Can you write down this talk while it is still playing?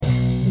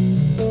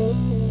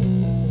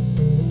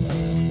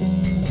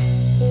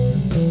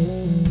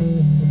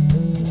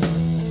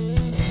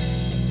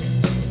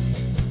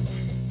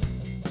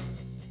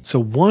So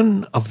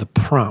one of the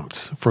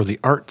prompts for the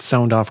Art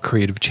Sound Off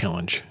Creative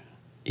Challenge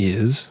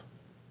is,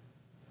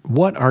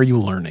 what are you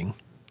learning?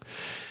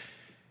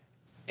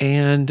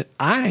 And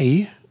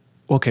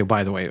okay,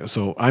 by the way,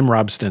 so I'm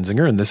Rob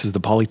Stenzinger, and this is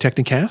the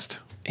Polytechnicast.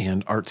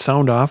 And Art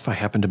Sound Off, I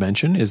happen to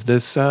mention, is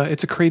this,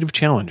 it's a creative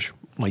challenge.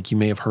 Like you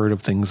may have heard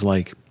of things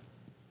like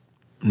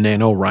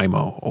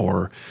NaNoWriMo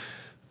or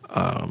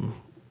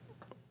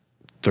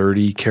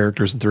 30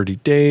 characters in 30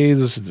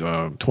 days,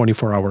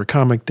 24-hour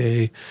comic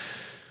day.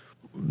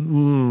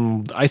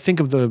 I think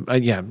of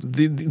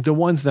the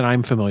ones that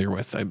I'm familiar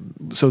with.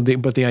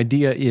 But the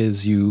idea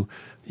is you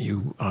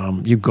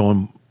go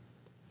and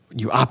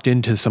you opt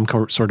into some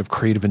sort of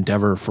creative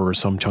endeavor for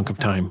some chunk of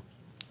time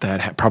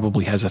that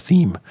probably has a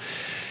theme,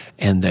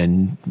 and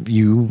then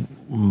you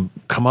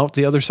come out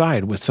the other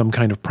side with some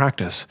kind of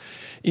practice,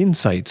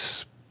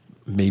 insights,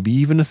 maybe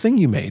even a thing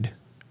you made,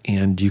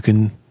 and you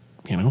can,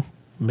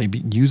 maybe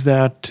use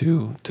that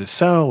to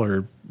sell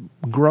or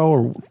grow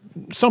or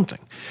something.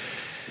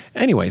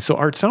 Anyway, so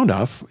Art Sound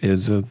Off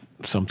is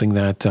something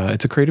that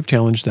it's a creative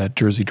challenge that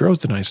Jersey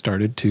Drozd and I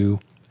started to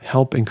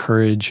help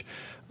encourage,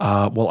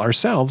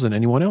 ourselves and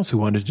anyone else who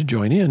wanted to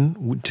join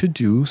in to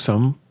do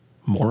some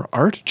more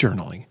art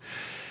journaling.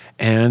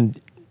 And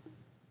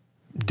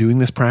doing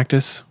this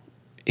practice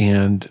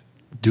and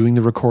doing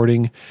the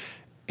recording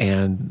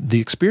and the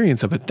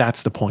experience of it,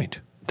 that's the point.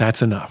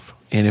 That's enough.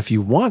 And if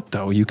you want,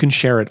 though, you can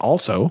share it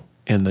also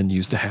and then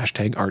use the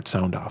hashtag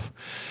 #ArtSoundOff.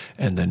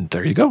 And then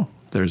there you go.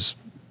 There's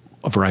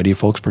a variety of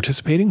folks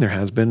participating. There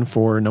has been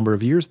for a number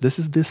of years. This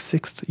is the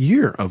 6th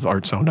year of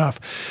Art Sound Off.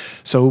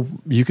 So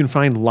you can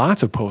find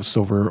lots of posts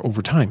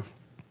over time.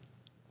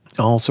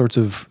 All sorts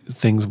of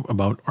things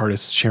about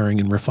artists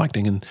sharing and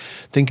reflecting and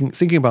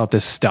thinking about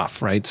this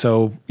stuff, right?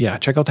 So yeah,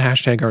 check out the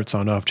hashtag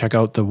 #ArtSoundOff. Check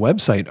out the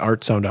website,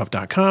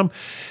 artsoundoff.com,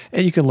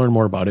 and you can learn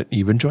more about it,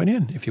 even join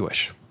in if you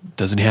wish.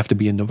 Doesn't have to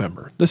be in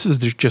November. This is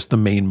just the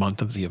main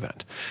month of the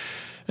event.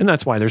 And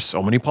that's why there's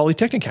so many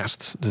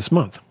Polytechnicasts this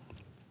month.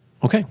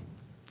 Okay.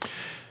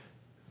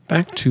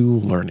 Back to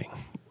learning.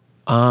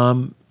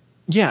 And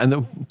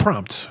the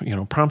prompts.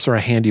 Prompts are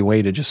a handy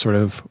way to just sort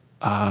of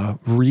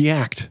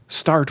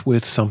start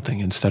with something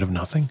instead of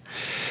nothing.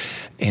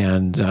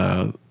 And,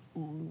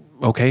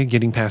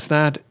 getting past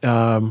that,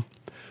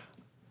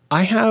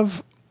 I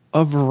have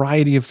a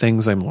variety of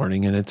things I'm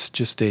learning, and it's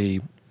just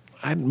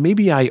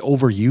maybe I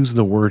overuse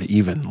the word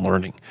even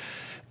learning.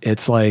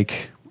 It's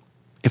like,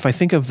 if I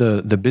think of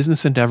the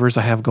business endeavors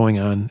I have going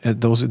on,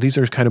 these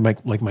are kind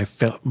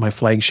of my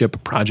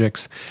flagship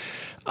projects,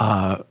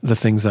 the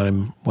things that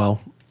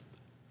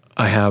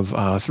I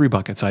have 3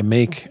 buckets. I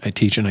make, I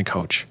teach, and I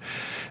coach.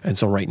 And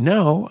so right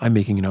now I'm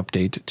making an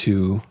update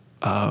to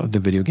the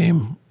video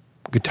game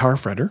Guitar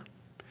Fretter.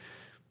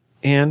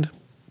 And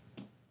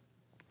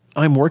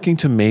I'm working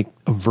to make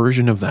a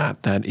version of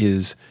that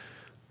is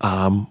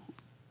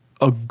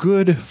a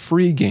good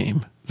free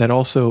game that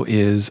also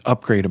is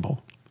upgradable,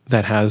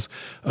 that has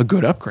a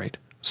good upgrade.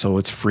 So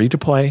it's free to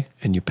play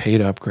and you pay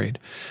to upgrade.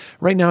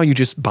 Right now you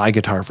just buy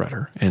Guitar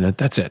Fretter and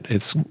that's it.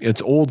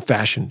 It's old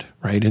fashioned,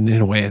 right? And in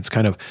a way it's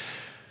kind of,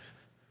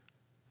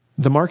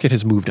 the market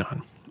has moved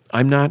on.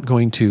 I'm not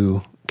going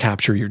to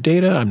capture your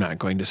data. I'm not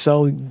going to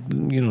sell,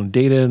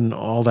 data and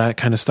all that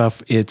kind of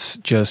stuff. It's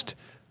just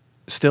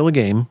still a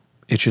game.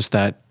 It's just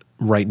that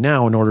right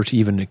now, in order to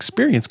even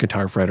experience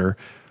Guitar Fretter,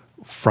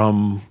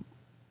 from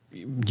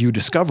you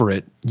discover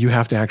it, you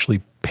have to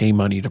actually pay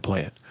money to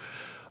play it.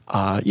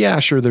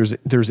 Sure,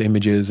 there's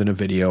images and a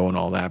video and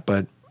all that,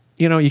 but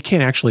you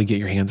can't actually get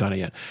your hands on it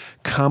yet.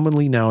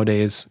 Commonly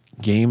nowadays,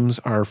 games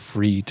are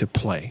free to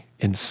play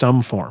in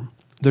some form.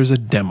 There's a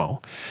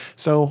demo.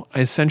 So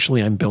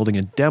essentially I'm building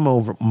a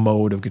demo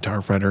mode of Guitar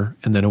Fretter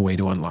and then a way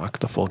to unlock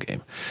the full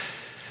game.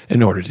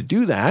 In order to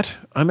do that,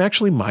 I'm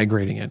actually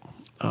migrating it.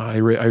 I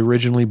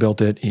originally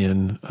built it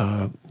in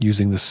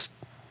using this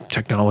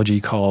technology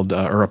called,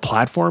 or a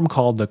platform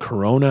called the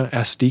Corona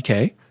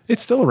SDK.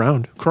 It's still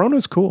around. Corona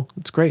is cool.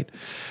 It's great.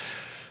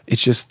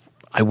 It's just,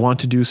 I want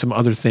to do some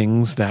other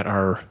things that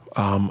are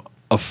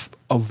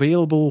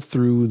available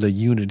through the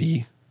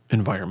Unity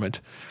environment.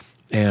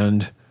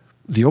 And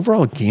the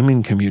overall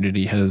gaming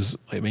community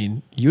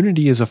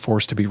Unity is a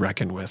force to be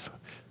reckoned with.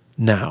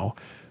 Now,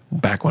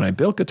 back when I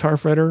built Guitar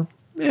Fretter,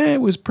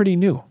 it was pretty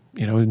new.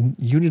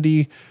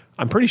 Unity,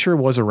 I'm pretty sure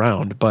was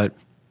around, but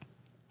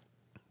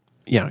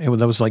yeah,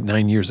 that was like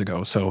 9 years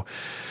ago. So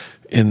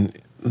in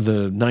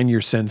the 9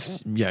 years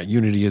since,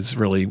 Unity has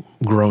really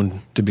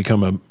grown to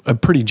become a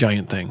pretty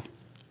giant thing.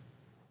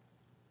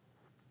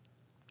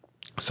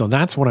 So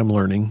that's what I'm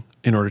learning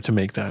in order to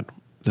make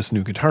this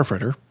new Guitar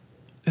Fretter,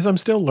 is I'm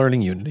still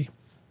learning Unity.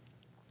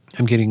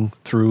 I'm getting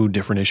through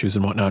different issues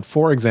and whatnot.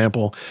 For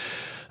example,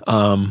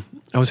 I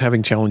was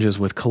having challenges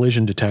with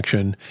collision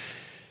detection,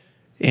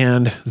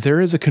 and there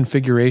is a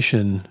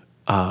configuration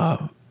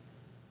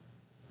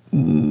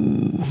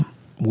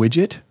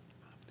widget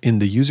in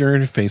the user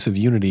interface of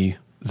Unity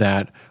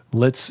that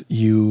lets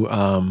you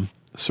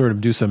sort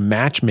of do some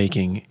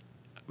matchmaking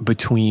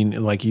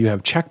between, like, you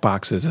have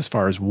checkboxes as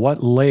far as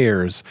what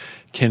layers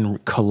can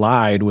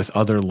collide with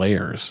other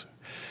layers.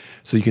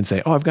 So you can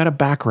say, oh, I've got a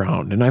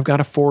background and I've got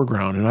a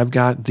foreground and I've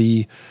got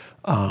the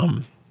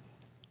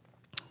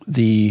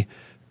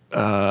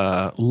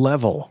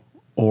level,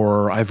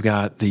 or I've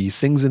got the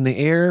things in the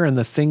air and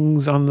the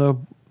things on the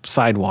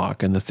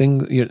sidewalk and the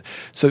thing.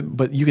 So,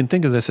 but you can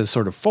think of this as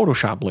sort of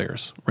Photoshop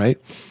layers, right?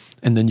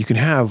 And then you can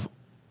have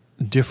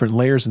different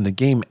layers in the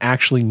game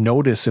actually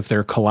notice if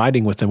they're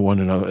colliding with one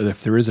another,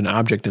 if there is an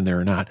object in there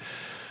or not.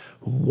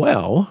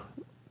 Well,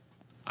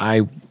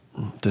 I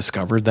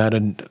discovered that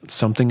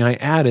something I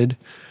added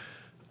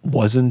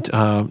wasn't,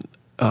 so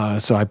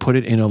I put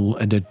it in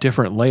a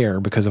different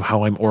layer because of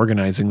how I'm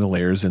organizing the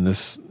layers in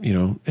this,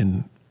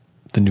 in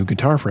the new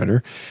Guitar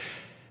Fretter.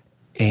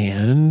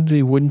 And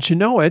wouldn't you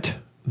know it,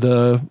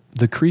 the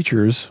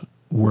creatures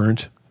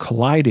weren't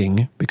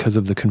colliding because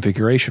of the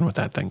configuration with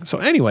that thing. So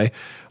anyway,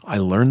 I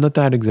learned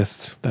that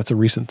exists. That's a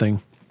recent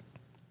thing.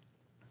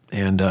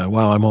 And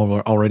wow, I'm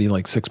already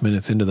like 6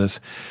 minutes into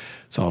this,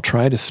 so I'll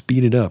try to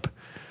speed it up.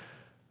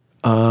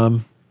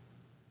 One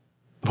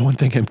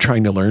thing I'm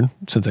trying to learn,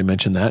 since I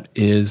mentioned that,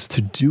 is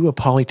to do a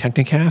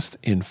Polytechnicast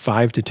in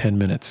 5 to 10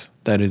 minutes.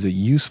 That is a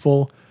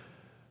useful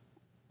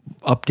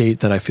update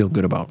that I feel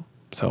good about.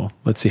 So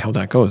let's see how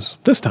that goes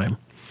this time.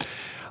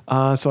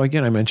 So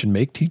again, I mentioned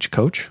make, teach,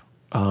 coach.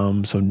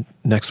 So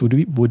next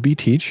would be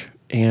teach.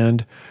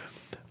 And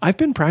I've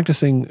been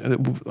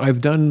practicing.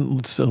 I've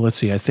done, so let's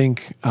see, I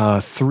think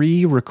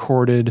 3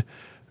 recorded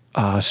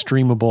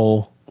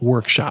streamable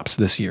workshops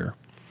this year.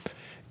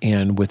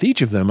 And with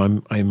each of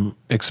them, I'm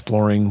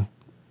exploring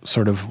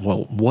sort of,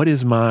 well, what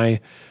is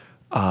my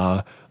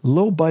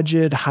low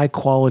budget, high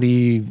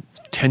quality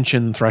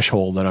tension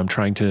threshold that I'm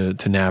trying to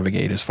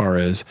navigate as far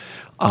as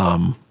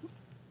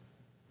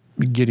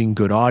getting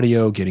good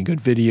audio, getting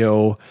good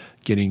video,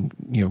 getting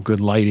good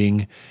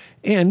lighting,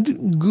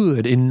 and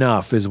good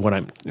enough is what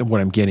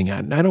I'm getting at.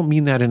 And I don't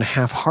mean that in a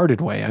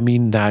half-hearted way. I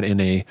mean that in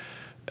a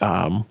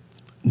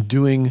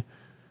doing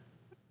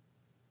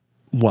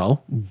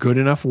good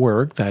enough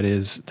work that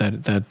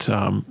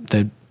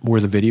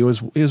where the video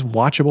is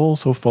watchable,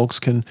 so folks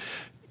can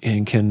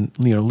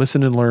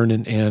listen and learn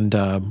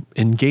and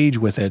engage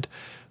with it,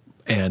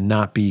 and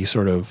not be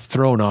sort of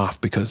thrown off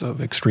because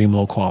of extreme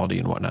low quality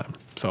and whatnot.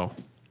 So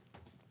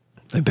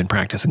I've been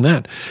practicing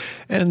that,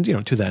 and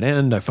to that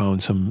end, I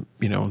found some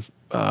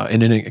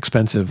an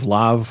inexpensive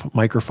lav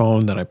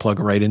microphone that I plug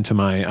right into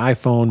my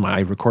iPhone. I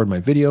record my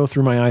video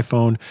through my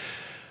iPhone.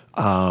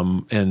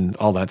 And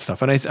all that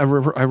stuff. And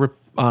I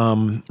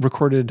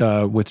recorded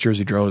with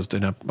Jersey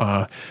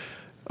Drozd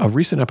a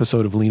recent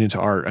episode of Lean Into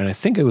Art, and I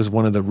think it was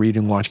one of the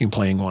reading, watching,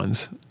 playing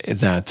ones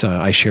that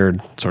I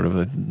shared sort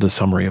of the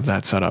summary of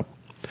that setup.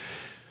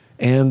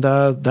 And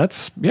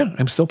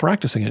I'm still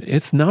practicing it.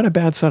 It's not a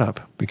bad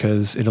setup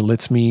because it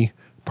lets me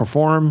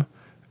perform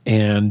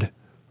and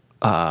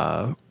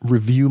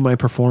review my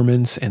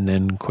performance, and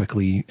then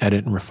quickly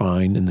edit and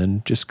refine, and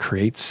then just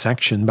create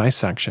section by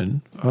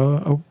section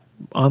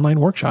online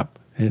workshop.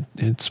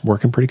 It's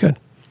working pretty good.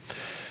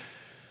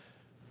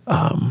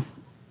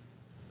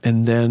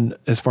 And then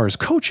as far as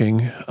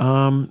coaching,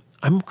 I'm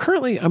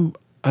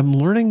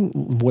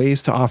learning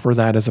ways to offer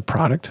that as a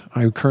product.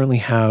 I currently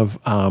have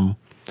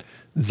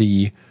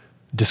the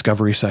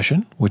discovery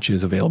session, which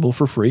is available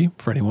for free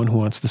for anyone who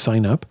wants to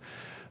sign up.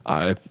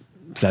 If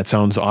that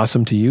sounds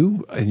awesome to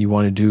you and you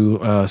want to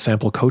do a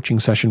sample coaching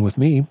session with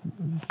me,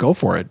 go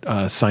for it.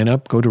 Sign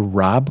up, go to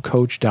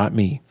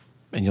robcoach.me.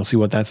 And you'll see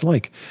what that's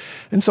like.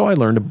 And so I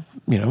learned,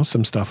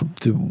 some stuff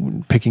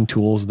to picking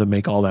tools that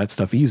make all that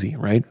stuff easy,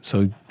 right?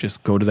 So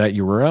just go to that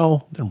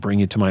URL and bring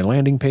you to my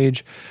landing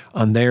page.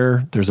 On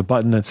there's a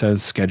button that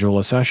says schedule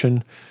a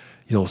session.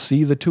 You'll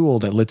see the tool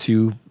that lets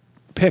you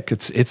pick.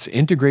 It's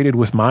integrated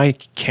with my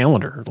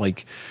calendar.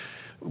 Like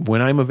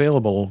when I'm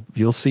available,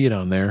 you'll see it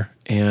on there,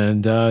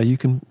 and you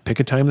can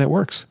pick a time that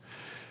works.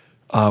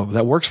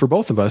 That works for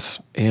both of us,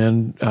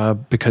 and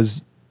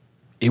because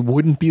it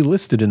wouldn't be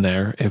listed in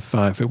there if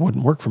it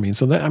wouldn't work for me. And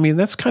so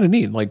that's kind of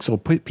neat. Like, so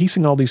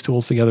piecing all these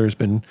tools together has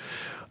been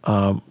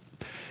fun.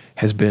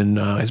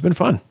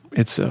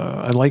 It's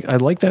I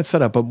like that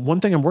setup. But one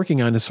thing I'm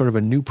working on is sort of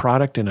a new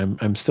product, and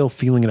I'm still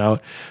feeling it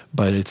out.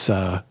 But it's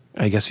I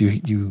guess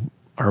you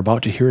are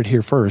about to hear it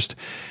here first.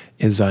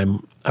 Is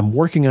I'm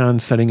working on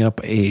setting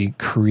up a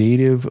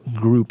creative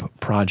group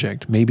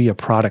project, maybe a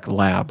product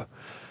lab,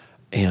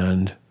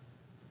 and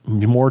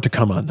more to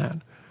come on that.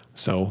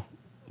 So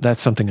that's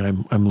something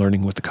I'm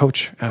learning with the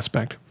coach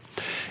aspect.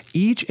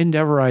 Each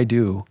endeavor I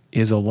do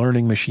is a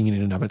learning machine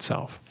in and of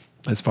itself.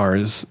 As far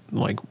as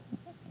like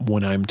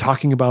when I'm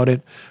talking about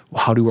it,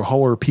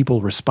 how are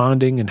people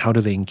responding, and how do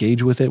they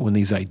engage with it when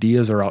these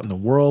ideas are out in the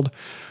world?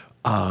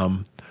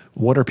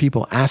 What are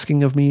people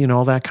asking of me and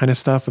all that kind of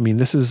stuff? I mean,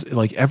 this is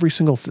like every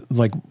single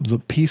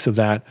the piece of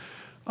that,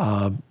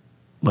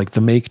 like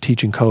the make,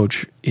 teach, and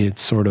coach.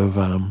 It's sort of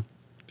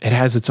it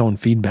has its own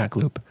feedback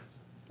loop.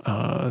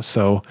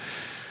 So.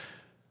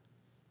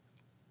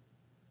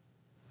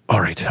 All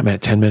right, I'm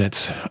at 10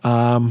 minutes.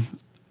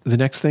 the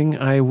next thing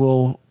I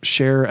will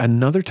share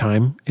another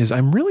time is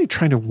I'm really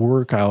trying to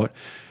work out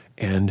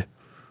and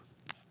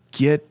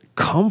get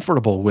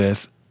comfortable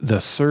with the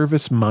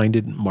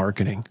service-minded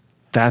marketing.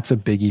 That's a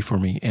biggie for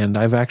me. And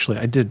I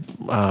did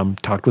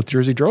talked with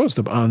Jersey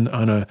Drozd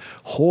on a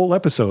whole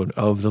episode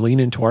of the Lean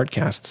Into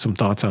Artcast, some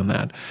thoughts on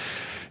that.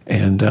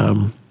 And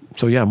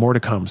so yeah, more to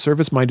come.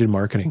 Service-minded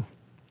marketing.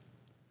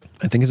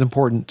 I think it's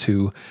important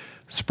to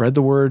spread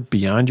the word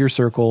beyond your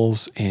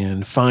circles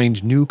and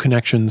find new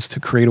connections to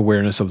create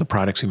awareness of the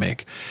products you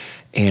make.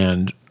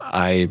 And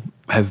I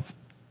have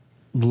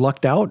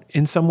lucked out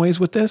in some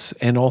ways with this.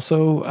 And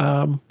also,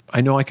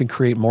 I know I can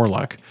create more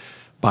luck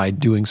by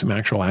doing some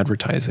actual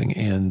advertising.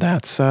 And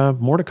that's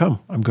more to come.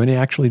 I'm going to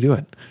actually do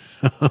it.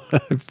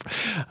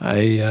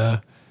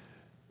 I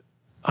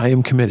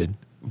am committed,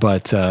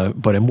 but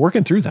I'm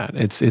working through that.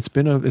 It's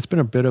been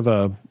a bit of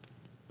a,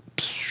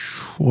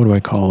 what do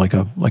I call, like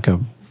a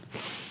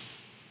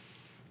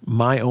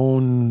my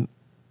own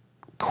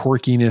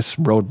quirkiness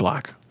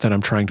roadblock that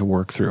I'm trying to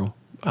work through,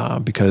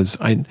 because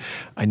I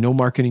know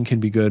marketing can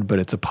be good, but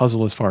it's a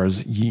puzzle as far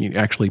as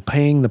actually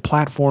paying the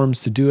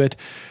platforms to do it.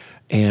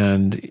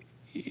 And,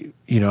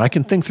 I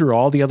can think through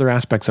all the other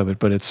aspects of it,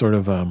 but it's sort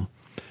of,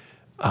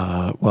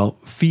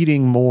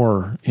 feeding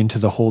more into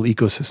the whole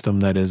ecosystem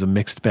that is a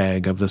mixed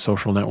bag of the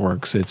social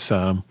networks. It's,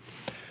 I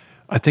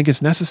think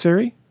it's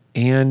necessary,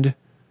 and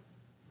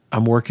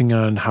I'm working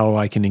on how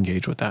I can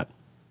engage with that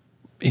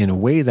in a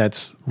way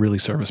that's really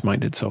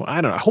service-minded. So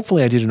I don't know.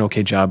 Hopefully I did an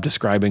okay job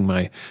describing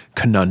my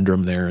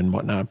conundrum there and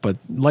whatnot. But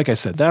like I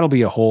said, that'll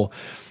be I'll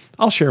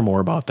share more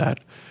about that,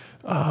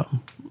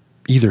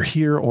 either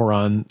here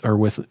or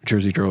with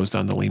Jersey Drozd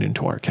on the Lean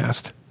Into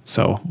Artcast.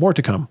 So more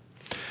to come.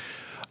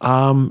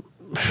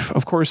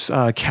 Of course,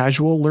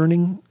 casual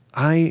learning.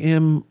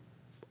 I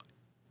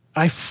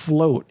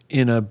float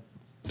in a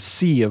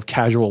sea of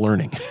casual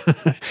learning.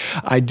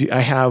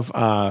 I have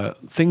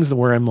things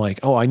where I'm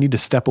like, I need to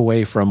step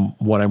away from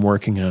what I'm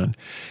working on.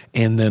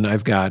 And then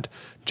I've got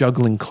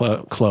juggling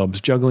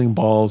clubs, juggling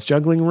balls,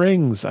 juggling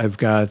rings. I've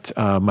got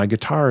my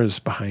guitars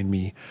behind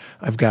me.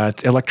 I've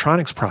got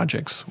electronics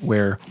projects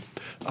where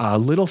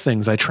little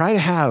things I try to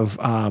have.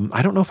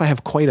 I don't know if I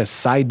have quite a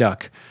side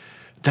duck.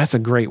 That's a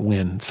great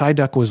win. Side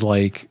duck was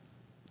like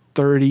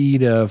 30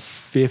 to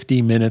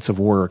 50 minutes of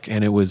work,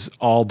 and it was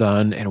all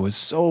done, and it was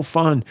so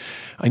fun.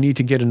 I need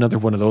to get another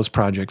one of those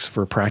projects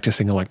for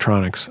practicing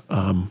electronics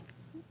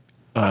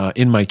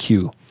in my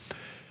queue,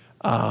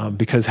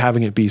 because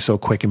having it be so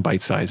quick and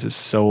bite-sized is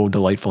so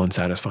delightful and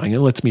satisfying. It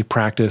lets me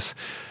practice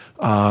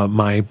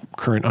my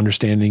current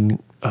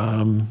understanding,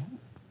 how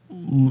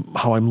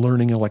I'm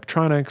learning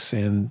electronics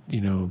and,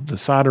 the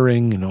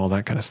soldering and all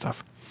that kind of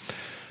stuff.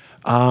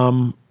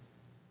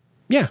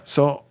 Yeah,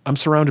 so I'm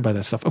surrounded by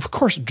that stuff. Of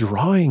course,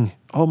 drawing.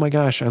 Oh my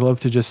gosh, I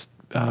love to just.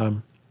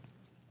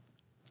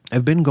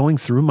 I've been going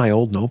through my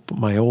old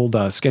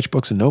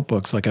sketchbooks and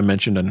notebooks, like I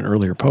mentioned in an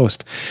earlier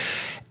post,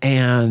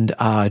 and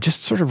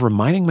just sort of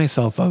reminding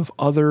myself of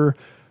other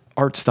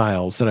art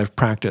styles that I've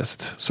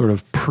practiced, sort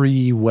of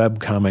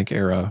pre-webcomic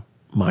era,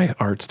 my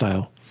art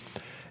style,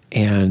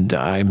 and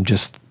I'm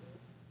just,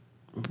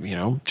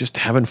 just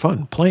having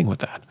fun playing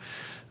with that.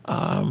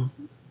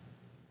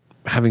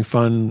 Having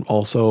fun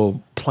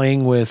also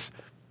playing with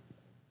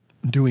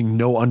doing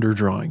no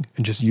underdrawing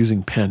and just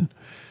using pen.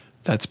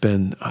 That's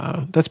been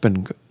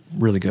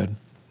really good.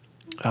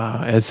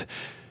 As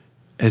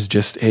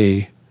just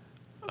a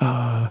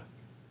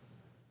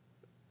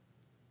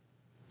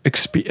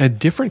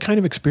different kind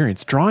of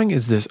experience. Drawing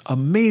is this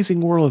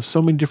amazing world of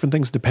so many different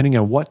things, depending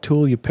on what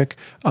tool you pick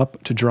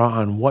up to draw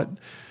on, what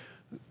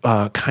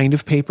kind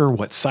of paper,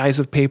 what size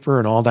of paper,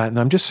 and all that. And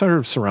I'm just sort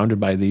of surrounded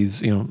by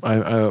these,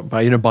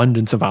 by an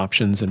abundance of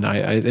options. And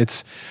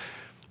it's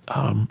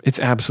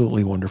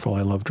absolutely wonderful.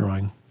 I love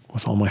drawing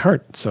with all my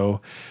heart. So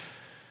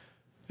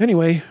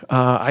anyway,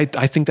 I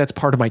think that's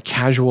part of my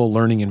casual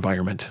learning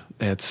environment.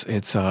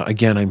 It's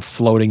again, I'm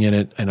floating in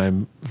it, and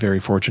I'm very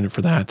fortunate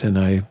for that. And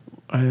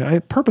I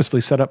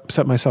purposefully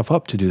set myself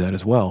up to do that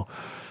as well,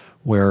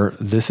 where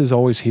this is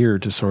always here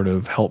to sort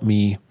of help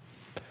me,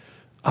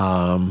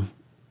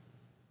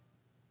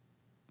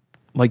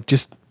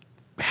 just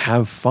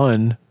have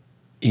fun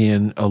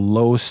in a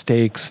low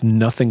stakes,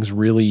 nothing's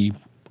really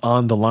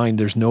on the line.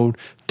 There's no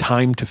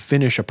time to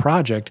finish a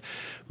project,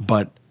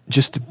 but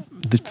just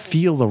to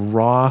feel the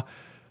raw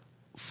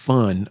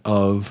fun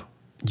of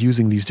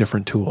using these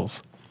different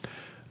tools.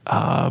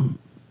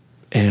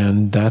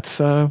 And that's,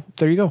 there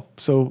you go.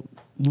 So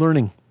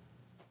learning.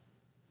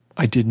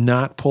 I did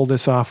not pull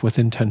this off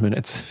within 10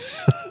 minutes,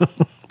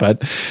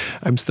 but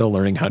I'm still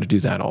learning how to do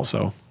that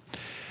also.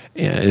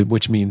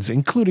 Which means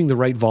including the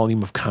right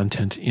volume of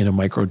content in a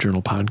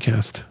microjournal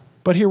podcast.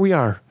 But here we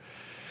are.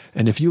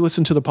 And if you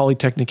listen to the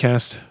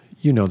Polytechnicast,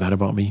 you know that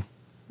about me.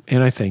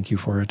 And I thank you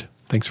for it.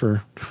 Thanks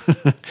for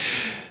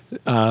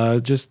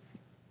just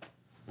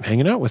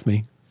hanging out with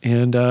me.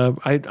 And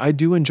I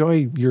do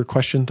enjoy your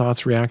question,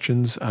 thoughts,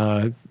 reactions.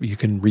 You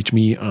can reach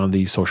me on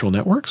the social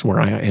networks where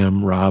I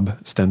am Rob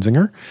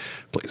Stenzinger.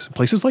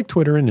 Places like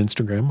Twitter and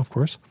Instagram, of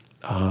course.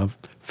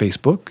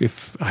 Facebook,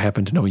 if I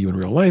happen to know you in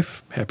real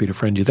life, happy to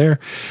friend you there.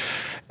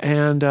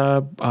 And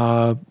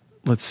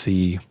let's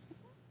see.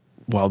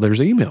 Well,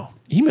 there's email.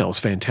 Email is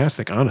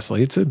fantastic,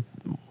 honestly. It's an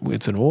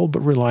old but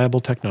reliable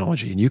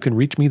technology, and you can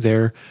reach me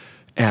there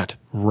at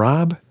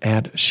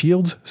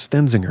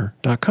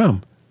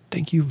rob@shieldsstenzinger.com.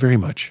 Thank you very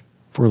much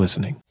for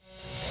listening.